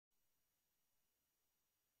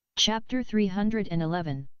Chapter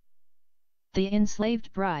 311. The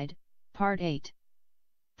Enslaved Bride, Part 8.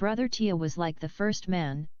 Brother Tia was like the first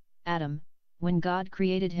man, Adam, when God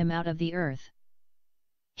created him out of the earth.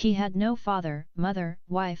 He had no father, mother,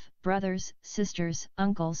 wife, brothers, sisters,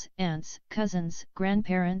 uncles, aunts, cousins,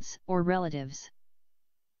 grandparents, or relatives.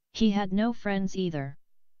 He had no friends either.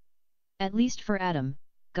 At least for Adam,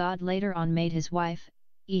 God later on made his wife,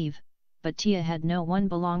 Eve, but Tia had no one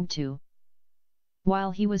belonged to.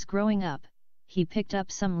 While he was growing up, he picked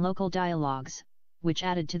up some local dialogues, which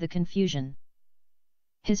added to the confusion.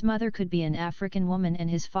 His mother could be an African woman and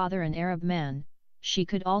his father an Arab man. She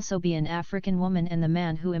could also be an African woman and the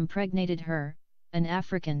man who impregnated her, an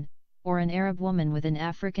African, or an Arab woman with an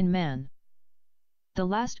African man. The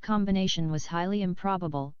last combination was highly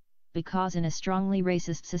improbable, because in a strongly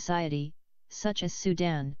racist society, such as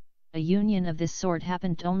Sudan, a union of this sort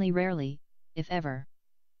happened only rarely, if ever.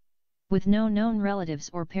 With no known relatives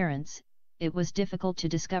or parents, it was difficult to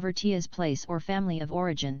discover Tia's place or family of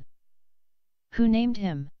origin. Who named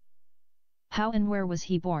him? How and where was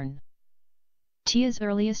he born? Tia's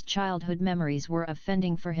earliest childhood memories were of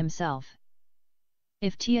fending for himself.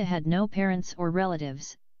 If Tia had no parents or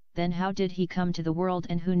relatives, then how did he come to the world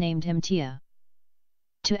and who named him Tia?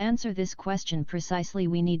 To answer this question precisely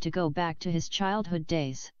we need to go back to his childhood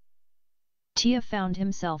days. Tia found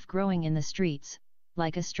himself growing in the streets,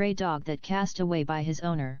 like a stray dog that cast away by his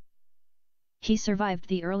owner. He survived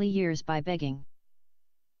the early years by begging.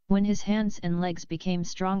 When his hands and legs became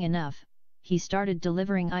strong enough, he started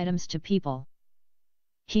delivering items to people.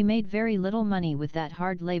 He made very little money with that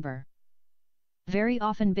hard labor. Very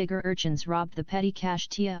often bigger urchins robbed the petty cash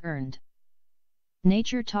Tia earned.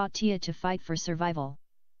 Nature taught Tia to fight for survival.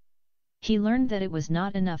 He learned that it was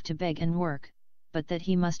not enough to beg and work, but that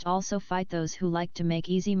he must also fight those who liked to make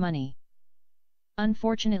easy money.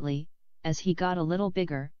 Unfortunately, as he got a little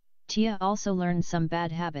bigger, Tia also learned some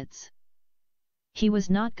bad habits. He was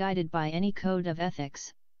not guided by any code of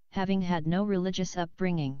ethics, having had no religious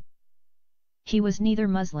upbringing. He was neither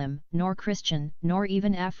Muslim, nor Christian, nor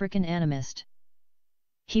even African animist.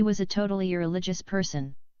 He was a totally irreligious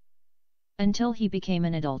person. Until he became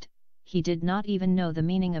an adult, he did not even know the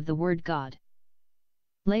meaning of the word God.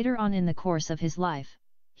 Later on in the course of his life,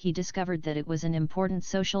 he discovered that it was an important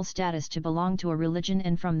social status to belong to a religion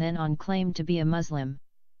and from then on claimed to be a Muslim.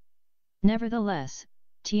 Nevertheless,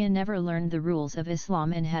 Tia never learned the rules of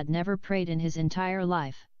Islam and had never prayed in his entire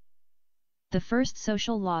life. The first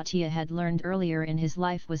social law Tia had learned earlier in his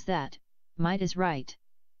life was that, might is right.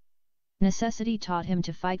 Necessity taught him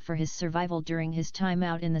to fight for his survival during his time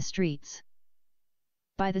out in the streets.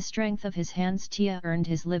 By the strength of his hands Tia earned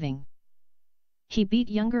his living. He beat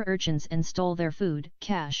younger urchins and stole their food,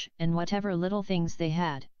 cash, and whatever little things they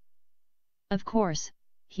had. Of course,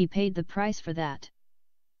 he paid the price for that.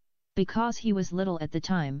 Because he was little at the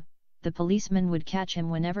time, the policeman would catch him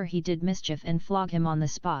whenever he did mischief and flog him on the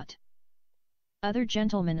spot. Other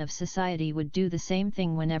gentlemen of society would do the same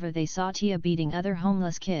thing whenever they saw Tia beating other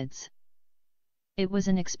homeless kids. It was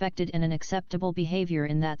an expected and an acceptable behavior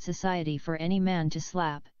in that society for any man to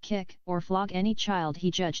slap, kick, or flog any child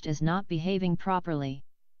he judged as not behaving properly.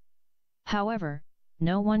 However,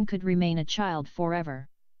 no one could remain a child forever.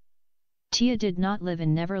 Tia did not live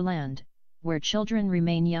in Neverland, where children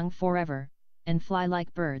remain young forever, and fly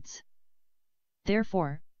like birds.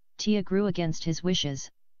 Therefore, Tia grew against his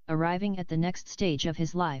wishes, arriving at the next stage of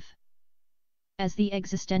his life. As the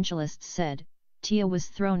existentialists said, Tia was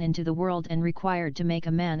thrown into the world and required to make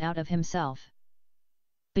a man out of himself.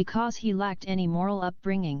 Because he lacked any moral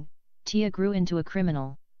upbringing, Tia grew into a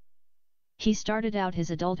criminal. He started out his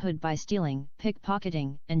adulthood by stealing,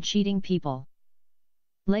 pickpocketing, and cheating people.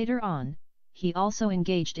 Later on, he also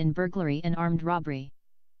engaged in burglary and armed robbery.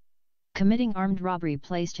 Committing armed robbery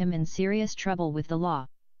placed him in serious trouble with the law.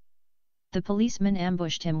 The policeman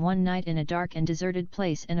ambushed him one night in a dark and deserted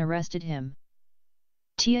place and arrested him.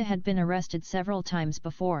 Tia had been arrested several times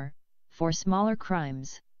before, for smaller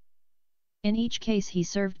crimes. In each case he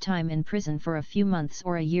served time in prison for a few months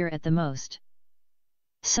or a year at the most.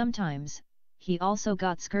 Sometimes, he also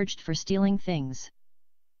got scourged for stealing things.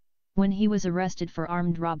 When he was arrested for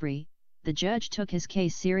armed robbery, the judge took his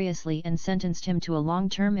case seriously and sentenced him to a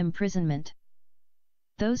long-term imprisonment.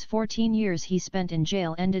 Those 14 years he spent in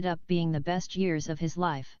jail ended up being the best years of his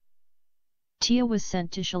life. Tia was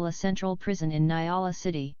sent to Shala Central Prison in Nyala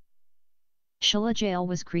City. Shala Jail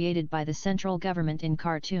was created by the central government in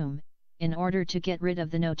Khartoum, in order to get rid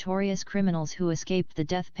of the notorious criminals who escaped the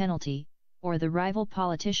death penalty, or the rival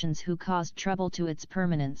politicians who caused trouble to its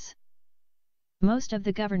permanence. Most of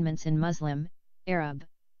the governments in Muslim, Arab,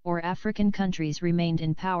 or African countries remained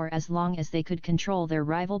in power as long as they could control their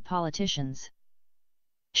rival politicians.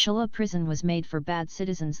 Shilla prison was made for bad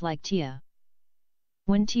citizens like Tia.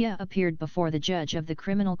 When Tia appeared before the judge of the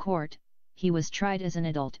criminal court, he was tried as an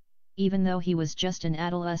adult, even though he was just an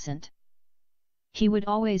adolescent. He would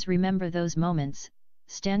always remember those moments,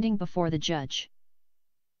 standing before the judge.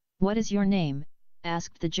 "What is your name?"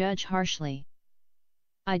 asked the judge harshly.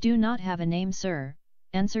 "I do not have a name, sir,"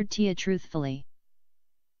 answered Tia truthfully.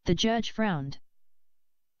 The judge frowned.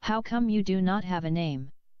 "How come you do not have a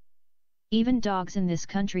name? Even dogs in this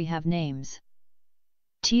country have names."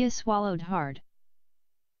 Tia swallowed hard.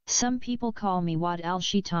 "Some people call me Wad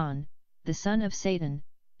al-Shaitan, the son of Satan,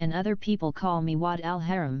 and other people call me Wad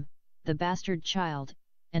al-Haram, the bastard child,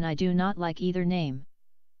 and I do not like either name."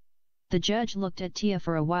 The judge looked at Tia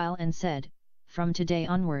for a while and said, "From today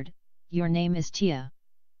onward, your name is Tia."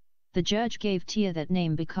 The judge gave Tia that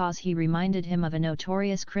name because he reminded him of a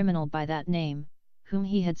notorious criminal by that name, whom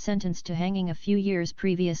he had sentenced to hanging a few years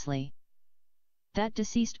previously. That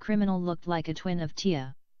deceased criminal looked like a twin of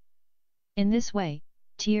Tia. In this way,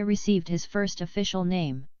 Tia received his first official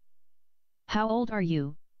name. "How old are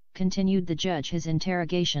you?" continued the judge his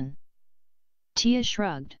interrogation. Tia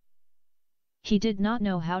shrugged. He did not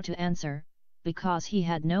know how to answer, because he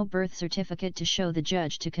had no birth certificate to show the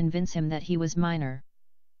judge to convince him that he was minor.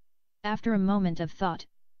 After a moment of thought,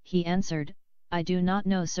 he answered, "I do not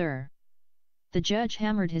know, sir." The judge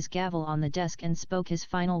hammered his gavel on the desk and spoke his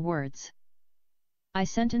final words. "I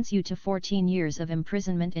sentence you to 14 years of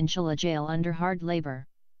imprisonment in Shilla jail under hard labor."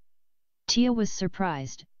 Tia was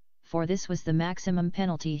surprised, for this was the maximum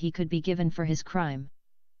penalty he could be given for his crime.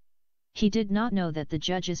 He did not know that the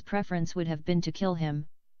judge's preference would have been to kill him,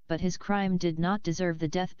 but his crime did not deserve the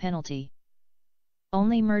death penalty.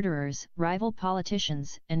 Only murderers, rival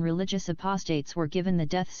politicians, and religious apostates were given the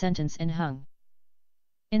death sentence and hung.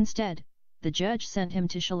 Instead, the judge sent him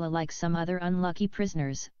to Shilla like some other unlucky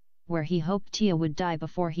prisoners, where he hoped Tia would die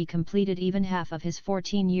before he completed even half of his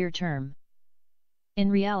 14-year term. In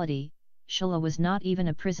reality, Shilla was not even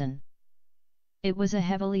a prison. It was a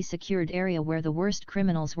heavily secured area where the worst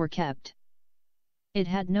criminals were kept. It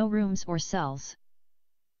had no rooms or cells.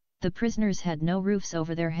 The prisoners had no roofs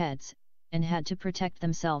over their heads, and had to protect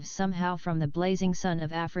themselves somehow from the blazing sun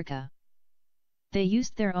of Africa. They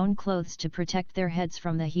used their own clothes to protect their heads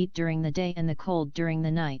from the heat during the day and the cold during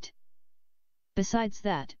the night. Besides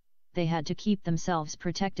that, they had to keep themselves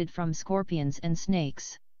protected from scorpions and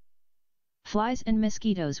snakes. Flies and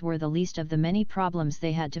mosquitoes were the least of the many problems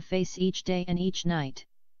they had to face each day and each night.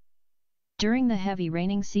 During the heavy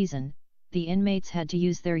raining season, the inmates had to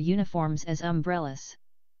use their uniforms as umbrellas.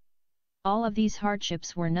 All of these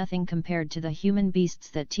hardships were nothing compared to the human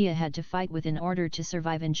beasts that Tia had to fight with in order to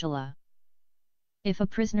survive in Shilla. If a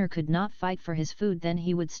prisoner could not fight for his food, then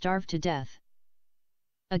he would starve to death.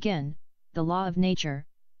 Again, the law of nature,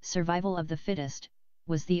 survival of the fittest,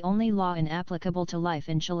 was the only law inapplicable to life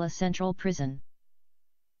in Shilla Central Prison.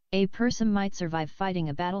 A person might survive fighting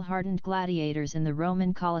a battle-hardened gladiators in the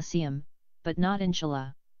Roman Colosseum, but not in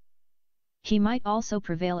Shilla. He might also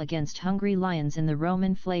prevail against hungry lions in the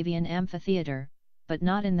Roman Flavian Amphitheatre, but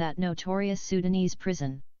not in that notorious Sudanese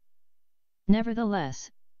prison. Nevertheless,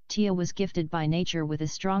 Tia was gifted by nature with a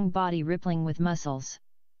strong body rippling with muscles.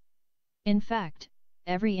 In fact,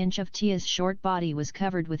 every inch of Tia's short body was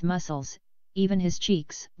covered with muscles, even his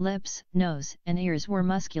cheeks, lips, nose, and ears were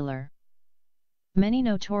muscular. Many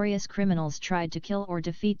notorious criminals tried to kill or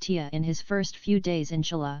defeat Tia in his first few days in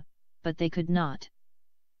Shilla, but they could not.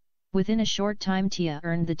 Within a short time Tia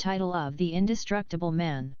earned the title of the Indestructible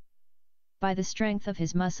Man. By the strength of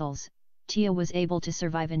his muscles, Tia was able to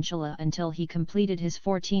survive in Shilla until he completed his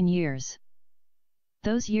 14 years.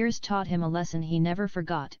 Those years taught him a lesson he never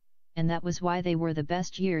forgot, and that was why they were the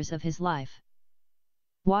best years of his life.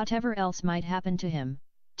 Whatever else might happen to him,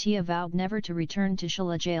 Tia vowed never to return to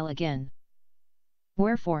Shilla jail again.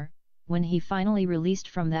 Wherefore, when he finally released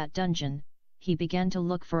from that dungeon, he began to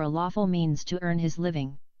look for a lawful means to earn his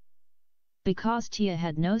living. Because Tia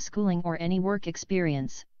had no schooling or any work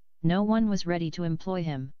experience, no one was ready to employ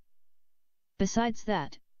him. Besides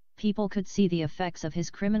that, people could see the effects of his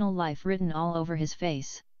criminal life written all over his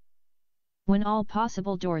face. When all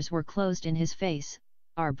possible doors were closed in his face,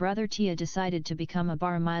 our brother Tia decided to become a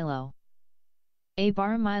baramilo. A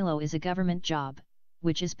baramilo is a government job,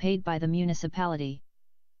 which is paid by the municipality.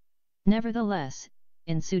 Nevertheless,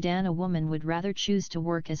 in Sudan a woman would rather choose to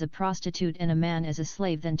work as a prostitute and a man as a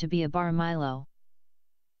slave than to be a baramilo.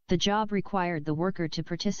 The job required the worker to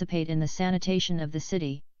participate in the sanitation of the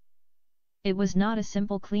city. It was not a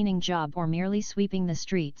simple cleaning job or merely sweeping the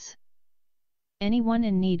streets. Anyone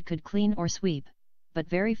in need could clean or sweep, but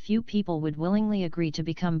very few people would willingly agree to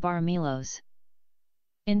become barmilos.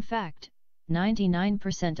 In fact,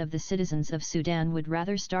 99% of the citizens of Sudan would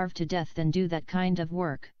rather starve to death than do that kind of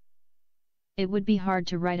work. It would be hard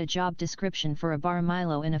to write a job description for a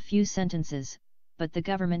barmilo in a few sentences, but the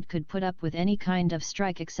government could put up with any kind of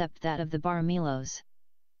strike except that of the barmilos.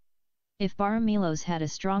 If barmilos had a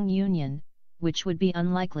strong union, which would be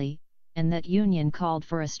unlikely, and that union called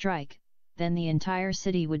for a strike, then the entire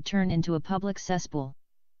city would turn into a public cesspool.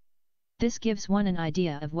 This gives one an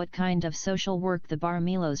idea of what kind of social work the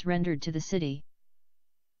barmilos rendered to the city.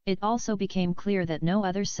 It also became clear that no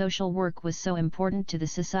other social work was so important to the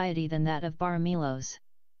society than that of barmilos.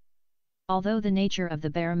 Although the nature of the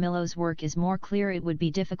barmilos' work is more clear, it would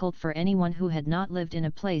be difficult for anyone who had not lived in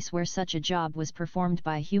a place where such a job was performed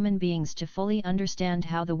by human beings to fully understand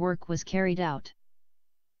how the work was carried out.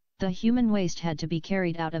 The human waste had to be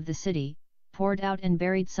carried out of the city, poured out and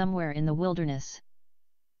buried somewhere in the wilderness.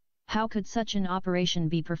 How could such an operation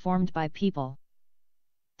be performed by people?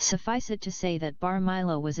 Suffice it to say that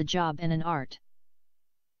barmilo was a job and an art.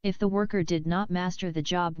 If the worker did not master the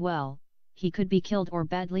job well, he could be killed or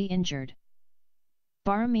badly injured.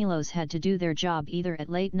 Barmilos had to do their job either at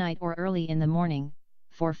late night or early in the morning,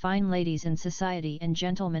 for fine ladies in society and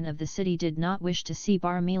gentlemen of the city did not wish to see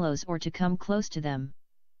barmilos or to come close to them.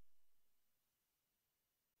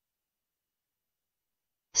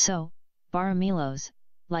 So, barmilos,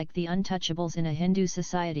 like the untouchables in a Hindu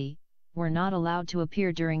society, were not allowed to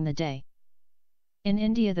appear during the day. In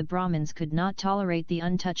India, the Brahmins could not tolerate the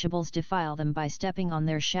untouchables defile them by stepping on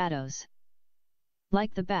their shadows.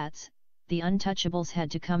 Like the bats, the untouchables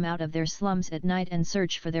had to come out of their slums at night and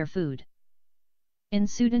search for their food. In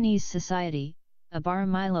Sudanese society, a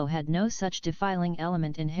barmilo had no such defiling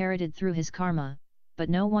element inherited through his karma, but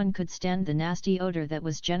no one could stand the nasty odor that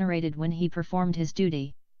was generated when he performed his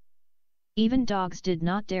duty. Even dogs did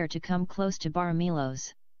not dare to come close to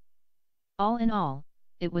barmilos. All in all,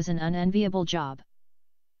 it was an unenviable job.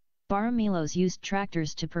 Barmilos used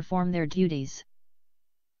tractors to perform their duties.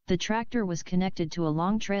 The tractor was connected to a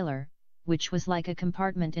long trailer, which was like a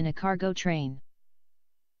compartment in a cargo train.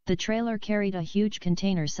 The trailer carried a huge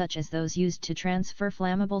container such as those used to transfer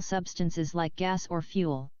flammable substances like gas or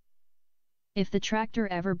fuel. If the tractor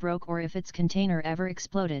ever broke or if its container ever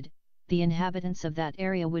exploded, the inhabitants of that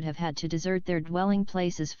area would have had to desert their dwelling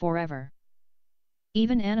places forever.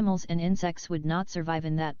 Even animals and insects would not survive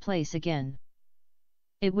in that place again.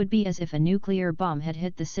 It would be as if a nuclear bomb had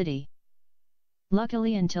hit the city.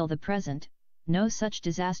 Luckily, until the present, no such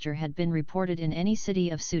disaster had been reported in any city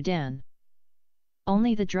of Sudan.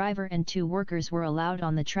 Only the driver and 2 workers were allowed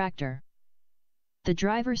on the tractor. The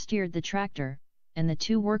driver steered the tractor, and the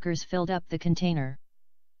 2 workers filled up the container.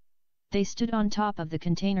 They stood on top of the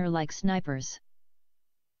container like snipers.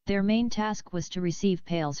 Their main task was to receive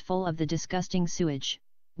pails full of the disgusting sewage,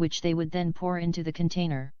 which they would then pour into the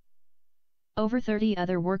container. Over 30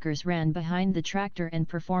 other workers ran behind the tractor and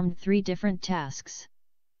performed 3 different tasks.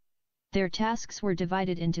 Their tasks were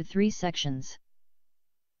divided into 3 sections.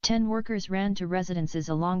 10 workers ran to residences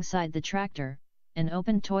alongside the tractor, and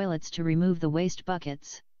opened toilets to remove the waste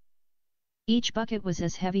buckets. Each bucket was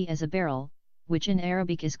as heavy as a barrel, which in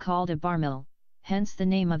Arabic is called a barmil, hence the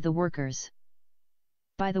name of the workers.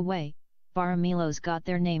 By the way, barmilos got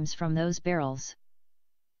their names from those barrels.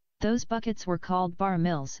 Those buckets were called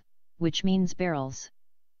barmils, which means barrels.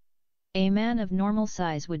 A man of normal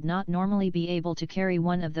size would not normally be able to carry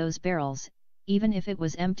one of those barrels, even if it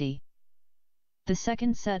was empty. The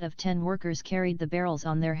second set of 10 workers carried the barrels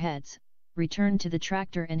on their heads, returned to the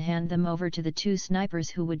tractor and hand them over to the 2 snipers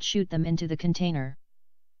who would shoot them into the container.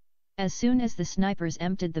 As soon as the snipers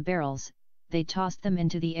emptied the barrels, they tossed them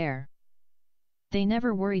into the air. They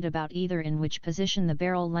never worried about either in which position the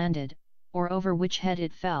barrel landed, or over which head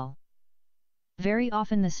it fell. Very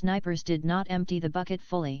often the snipers did not empty the bucket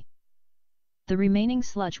fully. The remaining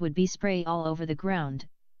sludge would be sprayed all over the ground,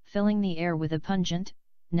 filling the air with a pungent,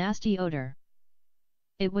 nasty odor.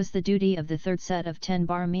 It was the duty of the third set of 10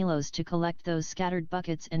 barmilos to collect those scattered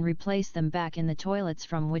buckets and replace them back in the toilets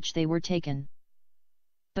from which they were taken.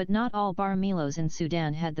 But not all barmilos in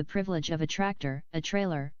Sudan had the privilege of a tractor, a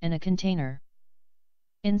trailer, and a container.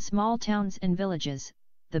 In small towns and villages,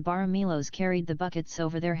 the barmilos carried the buckets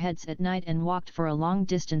over their heads at night and walked for a long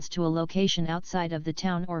distance to a location outside of the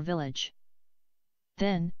town or village.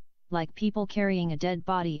 Then, like people carrying a dead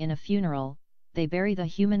body in a funeral, they bury the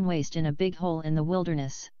human waste in a big hole in the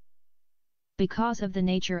wilderness. Because of the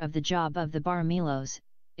nature of the job of the barmilos,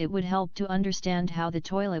 it would help to understand how the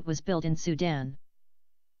toilet was built in Sudan.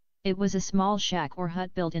 It was a small shack or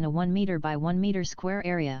hut built in a 1 meter by 1 meter square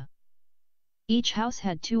area. Each house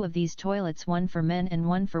had 2 of these toilets, one for men and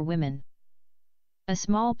one for women. A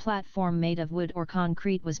small platform made of wood or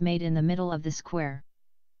concrete was made in the middle of the square.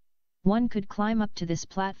 One could climb up to this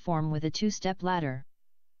platform with a 2-step ladder.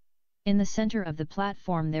 In the center of the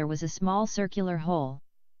platform there was a small circular hole.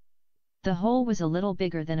 The hole was a little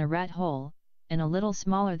bigger than a rat hole, and a little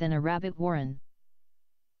smaller than a rabbit warren.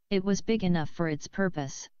 It was big enough for its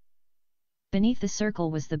purpose. Beneath the circle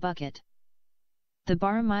was the bucket. The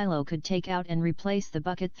Baramilo could take out and replace the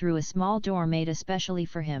bucket through a small door made especially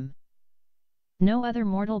for him. No other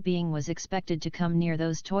mortal being was expected to come near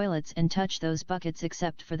those toilets and touch those buckets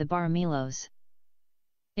except for the Baramilos.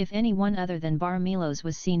 If anyone other than Baramilos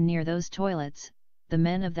was seen near those toilets, the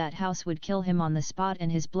men of that house would kill him on the spot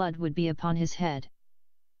and his blood would be upon his head.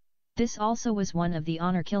 This also was one of the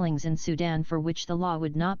honor killings in Sudan for which the law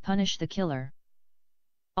would not punish the killer.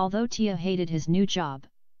 Although Tia hated his new job,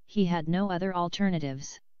 he had no other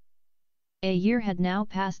alternatives. A year had now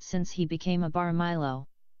passed since he became a Baramilo.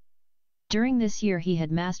 During this year he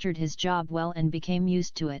had mastered his job well and became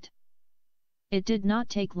used to it. It did not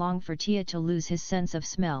take long for Tia to lose his sense of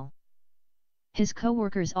smell. His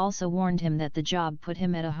co-workers also warned him that the job put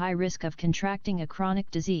him at a high risk of contracting a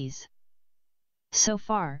chronic disease. So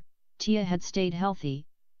far, Tia had stayed healthy.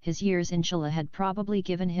 His years in Chile had probably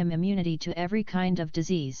given him immunity to every kind of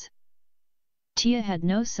disease. Tia had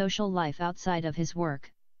no social life outside of his work,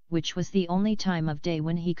 which was the only time of day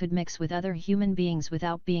when he could mix with other human beings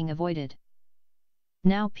without being avoided.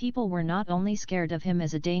 Now people were not only scared of him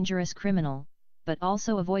as a dangerous criminal, but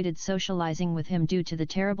also avoided socializing with him due to the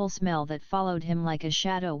terrible smell that followed him like a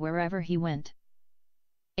shadow wherever he went.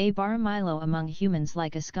 A Baramilo among humans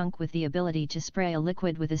like a skunk with the ability to spray a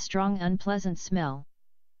liquid with a strong unpleasant smell.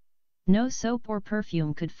 No soap or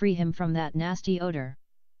perfume could free him from that nasty odor.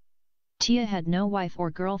 Tia had no wife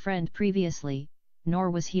or girlfriend previously,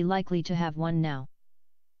 nor was he likely to have one now.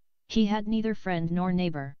 He had neither friend nor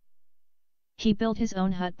neighbor. He built his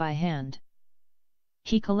own hut by hand.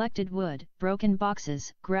 He collected wood, broken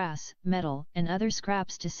boxes, grass, metal, and other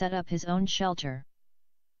scraps to set up his own shelter.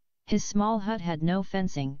 His small hut had no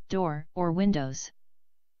fencing, door, or windows.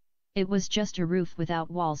 It was just a roof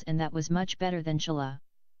without walls, and that was much better than Chala.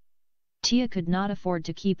 Tia could not afford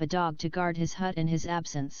to keep a dog to guard his hut in his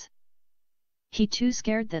absence. He too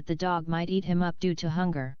scared that the dog might eat him up due to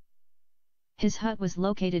hunger. His hut was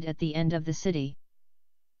located at the end of the city.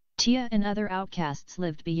 Tia and other outcasts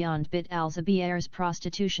lived beyond Bit al-Zabier's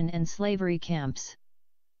prostitution and slavery camps.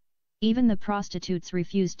 Even the prostitutes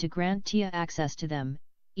refused to grant Tia access to them,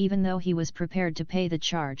 even though he was prepared to pay the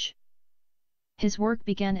charge. His work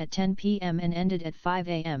began at 10 p.m. and ended at 5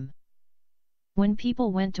 a.m. When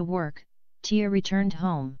people went to work, Tia returned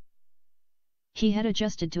home. He had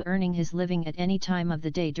adjusted to earning his living at any time of the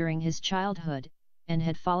day during his childhood, and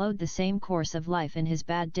had followed the same course of life in his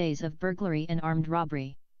bad days of burglary and armed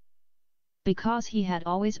robbery. Because he had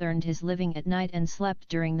always earned his living at night and slept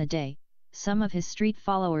during the day, some of his street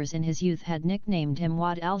followers in his youth had nicknamed him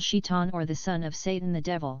Wad al-Shaitan, or the son of Satan the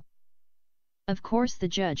devil. Of course the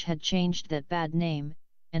judge had changed that bad name,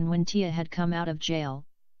 and when Tia had come out of jail,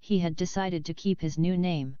 he had decided to keep his new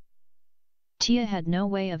name. Tia had no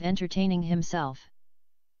way of entertaining himself.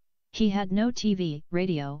 He had no TV,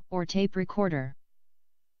 radio, or tape recorder.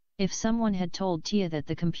 If someone had told Tia that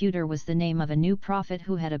the computer was the name of a new prophet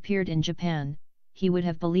who had appeared in Japan, he would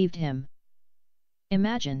have believed him.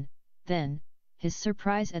 Imagine, then, his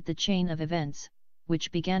surprise at the chain of events,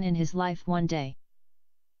 which began in his life one day.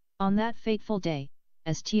 On that fateful day,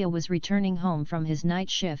 as Tia was returning home from his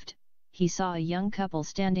night shift, he saw a young couple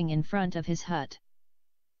standing in front of his hut.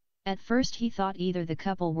 At first he thought either the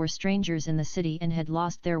couple were strangers in the city and had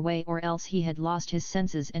lost their way, or else he had lost his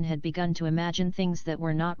senses and had begun to imagine things that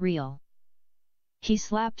were not real. He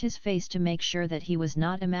slapped his face to make sure that he was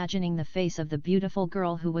not imagining the face of the beautiful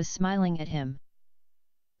girl who was smiling at him.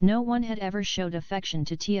 No one had ever showed affection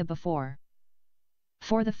to Tia before.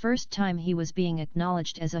 For the first time he was being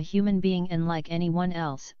acknowledged as a human being, and like anyone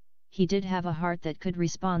else, he did have a heart that could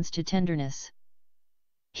respond to tenderness.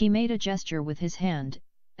 He made a gesture with his hand,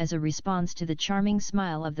 as a response to the charming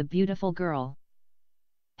smile of the beautiful girl.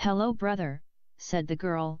 "Hello, brother," said the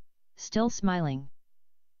girl, still smiling.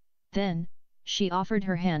 Then, she offered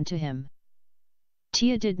her hand to him.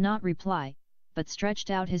 Tia did not reply, but stretched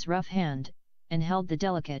out his rough hand, and held the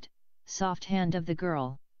delicate, soft hand of the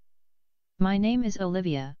girl. "My name is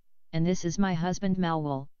Olivia, and this is my husband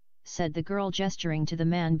Malwal," said the girl, gesturing to the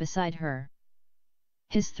man beside her.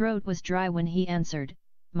 His throat was dry when he answered,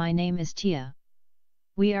 "My name is Tia."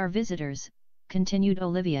 "We are visitors," continued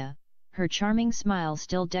Olivia, her charming smile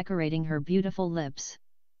still decorating her beautiful lips.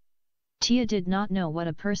 Tia did not know what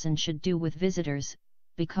a person should do with visitors,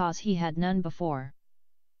 because he had none before.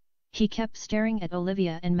 He kept staring at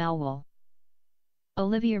Olivia and Malwell.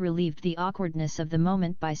 Olivia relieved the awkwardness of the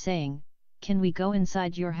moment by saying, "Can we go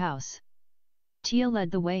inside your house?" Tia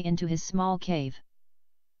led the way into his small cave.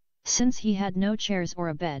 Since he had no chairs or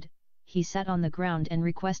a bed, he sat on the ground and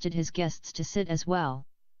requested his guests to sit as well.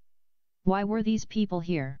 Why were these people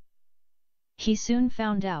here? He soon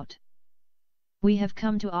found out. "We have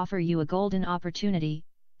come to offer you a golden opportunity,"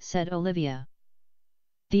 said Olivia.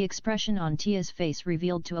 The expression on Tia's face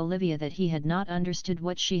revealed to Olivia that he had not understood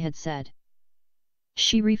what she had said.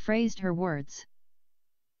 She rephrased her words.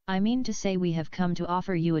 "I mean to say we have come to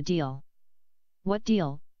offer you a deal." "What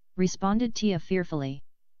deal?" responded Tia fearfully.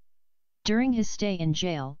 During his stay in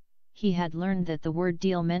jail, he had learned that the word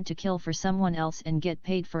deal meant to kill for someone else and get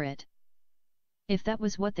paid for it. If that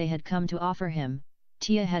was what they had come to offer him,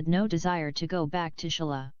 Tia had no desire to go back to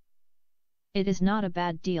Shala. "It is not a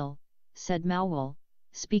bad deal," said Malwell,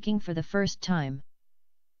 speaking for the first time.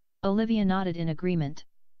 Olivia nodded in agreement.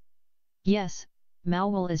 "Yes,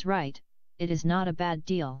 Malwell is right, it is not a bad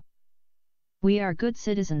deal. We are good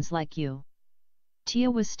citizens like you." Tia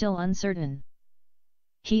was still uncertain.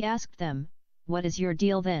 He asked them, "What is your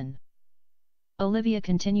deal then?" Olivia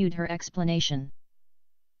continued her explanation.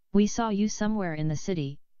 "We saw you somewhere in the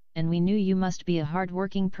city, and we knew you must be a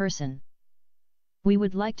hard-working person. We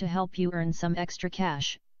would like to help you earn some extra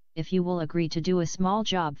cash, if you will agree to do a small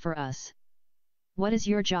job for us." "What is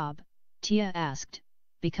your job?" Tia asked,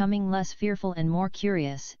 becoming less fearful and more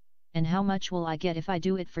curious, "and how much will I get if I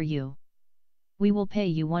do it for you?" "We will pay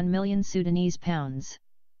you 1 million Sudanese pounds.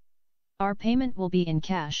 Our payment will be in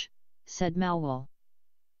cash," said Malwell.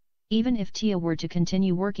 Even if Tia were to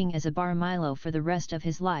continue working as a bar Milo for the rest of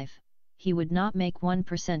his life, he would not make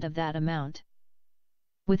 1% of that amount.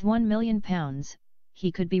 With 1 million pounds,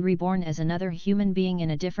 he could be reborn as another human being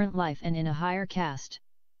in a different life and in a higher caste.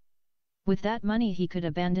 With that money he could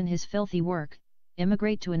abandon his filthy work,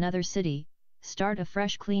 immigrate to another city, start a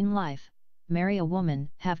fresh clean life, marry a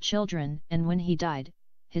woman, have children, and when he died,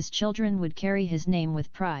 his children would carry his name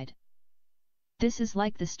with pride. This is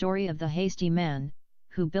like the story of the hasty man,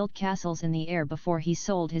 who built castles in the air before he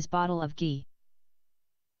sold his bottle of ghee.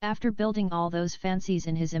 After building all those fancies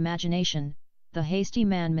in his imagination, the hasty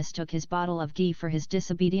man mistook his bottle of ghee for his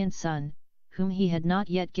disobedient son, whom he had not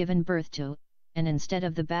yet given birth to, and instead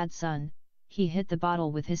of the bad son, he hit the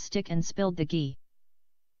bottle with his stick and spilled the ghee.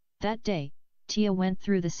 That day, Tia went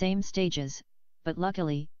through the same stages, but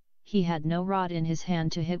luckily, he had no rod in his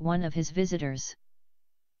hand to hit one of his visitors.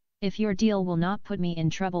 "If your deal will not put me in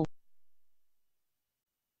trouble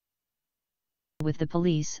with the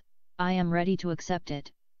police, I am ready to accept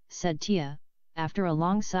it," said Tia, after a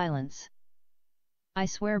long silence. "I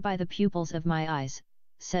swear by the pupils of my eyes,"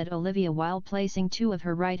 said Olivia while placing two of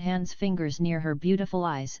her right hand's fingers near her beautiful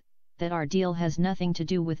eyes, "that our deal has nothing to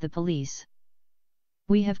do with the police.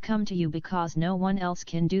 We have come to you because no one else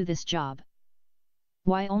can do this job."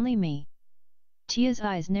 "Why only me?" Tia's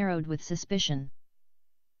eyes narrowed with suspicion.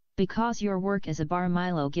 "Because your work as a bar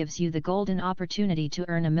Milo gives you the golden opportunity to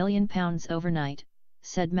earn £1 million overnight,"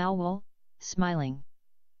 said Malwell, smiling.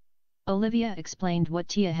 Olivia explained what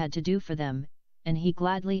Tia had to do for them, and he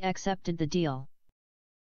gladly accepted the deal.